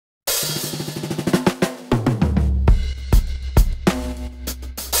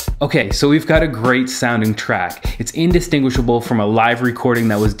Okay, so we've got a great sounding track. It's indistinguishable from a live recording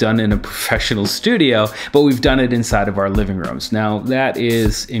that was done in a professional studio, but we've done it inside of our living rooms. Now that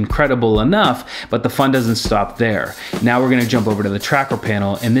is incredible enough, but the fun doesn't stop there. Now we're gonna jump over to the tracker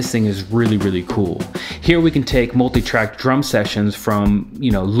panel, and this thing is really, really cool. Here we can take multi-track drum sessions from,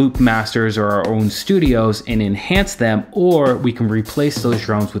 loop masters or our own studios and enhance them, or we can replace those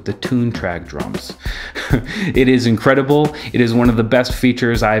drums with the Toontrack drums. It is incredible. It is one of the best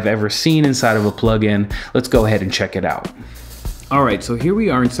features I've ever seen inside of a plugin. Let's go ahead and check it out. All right, so here we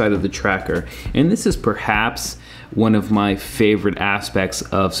are inside of the tracker, and this is perhaps one of my favorite aspects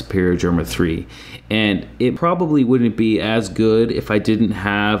of Superior Drummer 3. And it probably wouldn't be as good if I didn't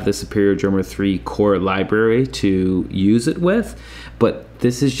have the Superior Drummer 3 core library to use it with, but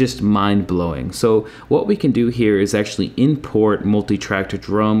this is just mind-blowing. So what we can do here is actually import multi-track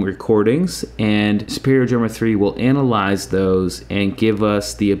drum recordings, and Superior Drummer 3 will analyze those and give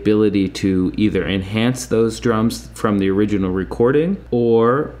us the ability to either enhance those drums from the original recording,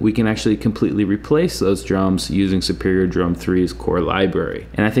 or we can actually completely replace those drums using Superior Drum 3's core library.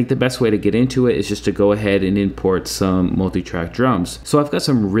 And I think the best way to get into it is just to go ahead and import some multi-track drums. So I've got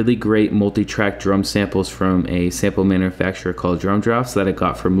some really great multi-track drum samples from a sample manufacturer called Drum Drops that I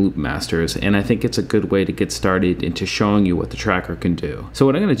got from Loop Masters, and I think it's a good way to get started into showing you what the tracker can do. So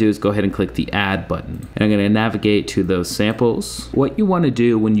what I'm going to do is go ahead and click the Add button, and I'm going to navigate to those samples. What you want to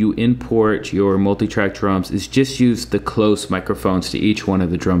do when you import your multi-track drums is just use the close microphones to each one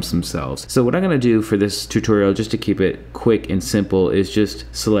of the drums themselves. So what I'm going to do for this tutorial, just to keep it quick and simple, is just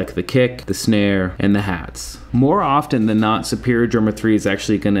select the kick, the snare, and the hats. More often than not, Superior Drummer 3 is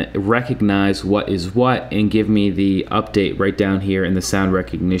actually going to recognize what is what and give me the update right down here in the sound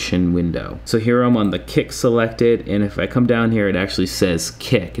recognition window. So here I'm on the kick selected, and if I come down here, it actually says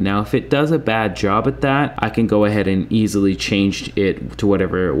kick. Now if it does a bad job at that, I can go ahead and easily change it to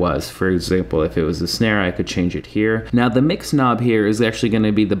whatever it was. For example, if it was the snare, I could change it here. Now the mix knob here is actually going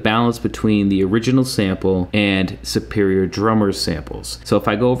to be the balance between the original sample and Superior Drummer's samples. So if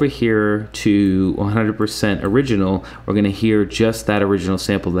I go over here to 100% original, we're going to hear just that original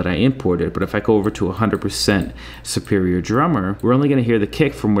sample that I imported. But if I go over to 100% Superior Drummer, we're only going to hear the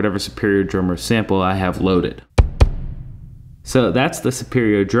kick from whatever Superior Drummer sample I have loaded. So that's the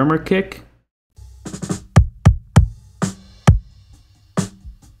Superior Drummer kick.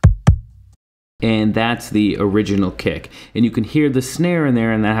 And that's the original kick. And you can hear the snare in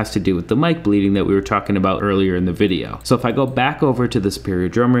there, and that has to do with the mic bleeding that we were talking about earlier in the video. So if I go back over to the Superior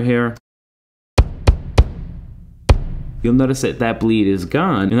Drummer here, you'll notice that that bleed is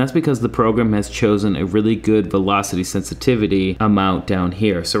gone, and that's because the program has chosen a really good velocity sensitivity amount down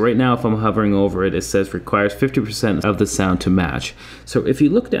here. So right now, if I'm hovering over it, it says requires 50% of the sound to match. So if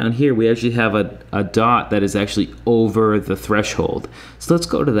you look down here, we actually have a dot that is actually over the threshold. So let's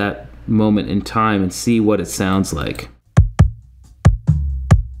go to that moment in time and see what it sounds like.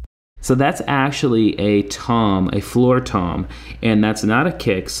 So that's actually a tom, a floor tom, and that's not a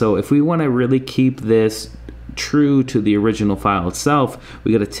kick. So if we want to really keep this true to the original file itself,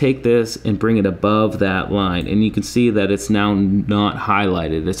 we got to take this and bring it above that line, and you can see that it's now not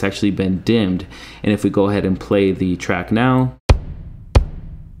highlighted. It's actually been dimmed. And if we go ahead and play the track now,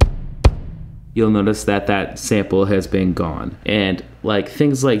 you'll notice that that sample has been gone. And like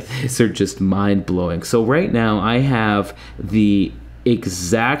things like this are just mind-blowing. So right now I have the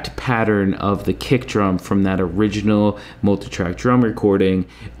exact pattern of the kick drum from that original multi-track drum recording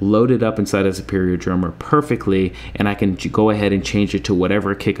loaded up inside of Superior Drummer perfectly, and I can go ahead and change it to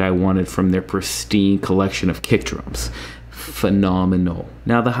whatever kick I wanted from their pristine collection of kick drums. Phenomenal.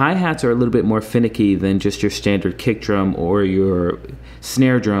 Now the hi-hats are a little bit more finicky than just your standard kick drum or your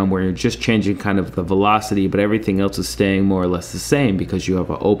snare drum, where you're just changing kind of the velocity, but everything else is staying more or less the same because you have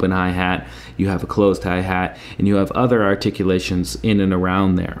an open hi-hat, you have a closed hi-hat, and you have other articulations in and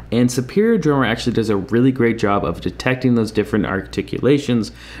around there. And Superior Drummer actually does a really great job of detecting those different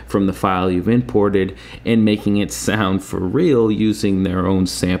articulations from the file you've imported and making it sound for real using their own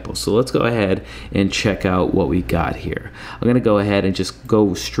samples. So let's go ahead and check out what we got here. I'm going to go ahead and just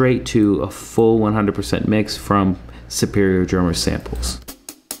go straight to a full 100% mix from Superior Drummer samples.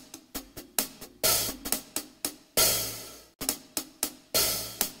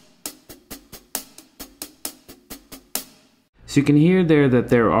 So you can hear there that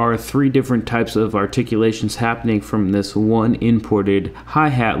there are 3 different types of articulations happening from this one imported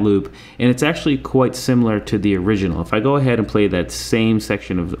hi-hat loop, and it's actually quite similar to the original. If I go ahead and play that same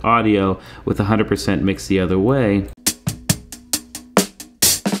section of audio with 100% mix the other way,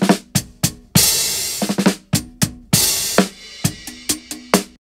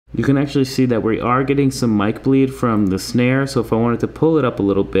 you can actually see that we are getting some mic bleed from the snare. So if I wanted to pull it up a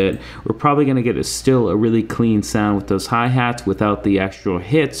little bit, we're probably going to get still a really clean sound with those hi-hats without the actual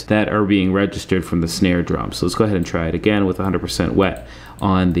hits that are being registered from the snare drum. So let's go ahead and try it again with 100% wet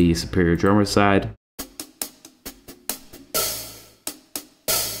on the Superior Drummer side.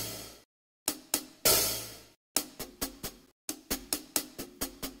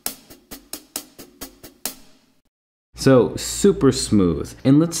 So super smooth.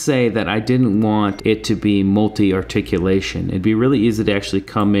 And let's say that I didn't want it to be multi-articulation. It'd be really easy to actually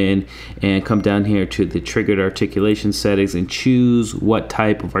come in and come down here to the triggered articulation settings and choose what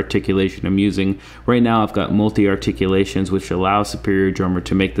type of articulation I'm using. Right now I've got multi-articulations, which allows Superior Drummer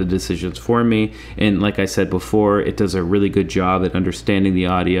to make the decisions for me. And like I said before, it does a really good job at understanding the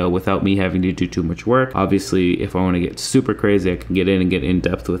audio without me having to do too much work. Obviously, if I want to get super crazy, I can get in and get in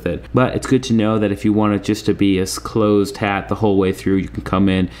depth with it. But it's good to know that if you want it just to be as close hat the whole way through, you can come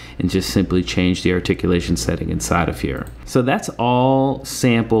in and just simply change the articulation setting inside of here. So that's all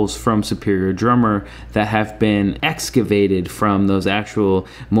samples from Superior Drummer that have been excavated from those actual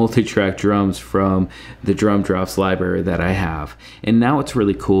multi-track drums from the Drum Drops library that I have. And now what's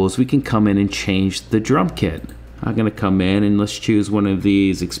really cool is we can come in and change the drum kit. I'm going to come in and let's choose one of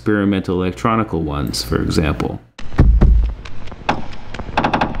these experimental electronical ones, for example.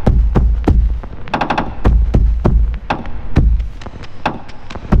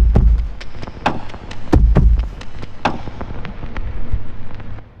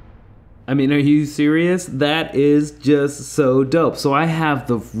 I mean, are you serious? That is just so dope. So I have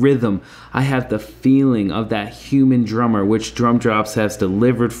the rhythm, I have the feeling of that human drummer, which Drum Drops has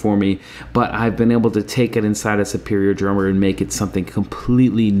delivered for me, but I've been able to take it inside a Superior Drummer and make it something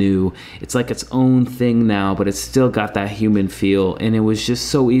completely new. It's like its own thing now, but it's still got that human feel, and it was just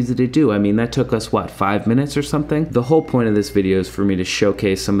so easy to do. I mean, that took us, what, 5 minutes or something? The whole point of this video is for me to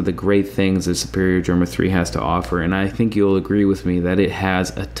showcase some of the great things that Superior Drummer 3 has to offer, and I think you'll agree with me that it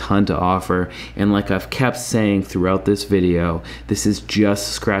has a ton to offer. And like I've kept saying throughout this video, this is just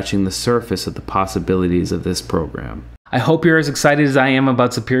scratching the surface of the possibilities of this program. I hope you're as excited as I am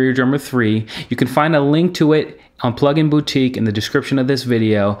about Superior Drummer 3. You can find a link to it on Plugin Boutique in the description of this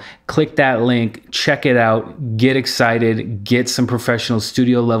video. Click that link, check it out, get excited, get some professional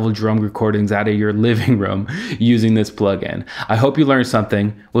studio level drum recordings out of your living room using this plugin. I hope you learned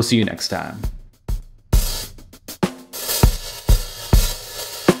something. We'll see you next time.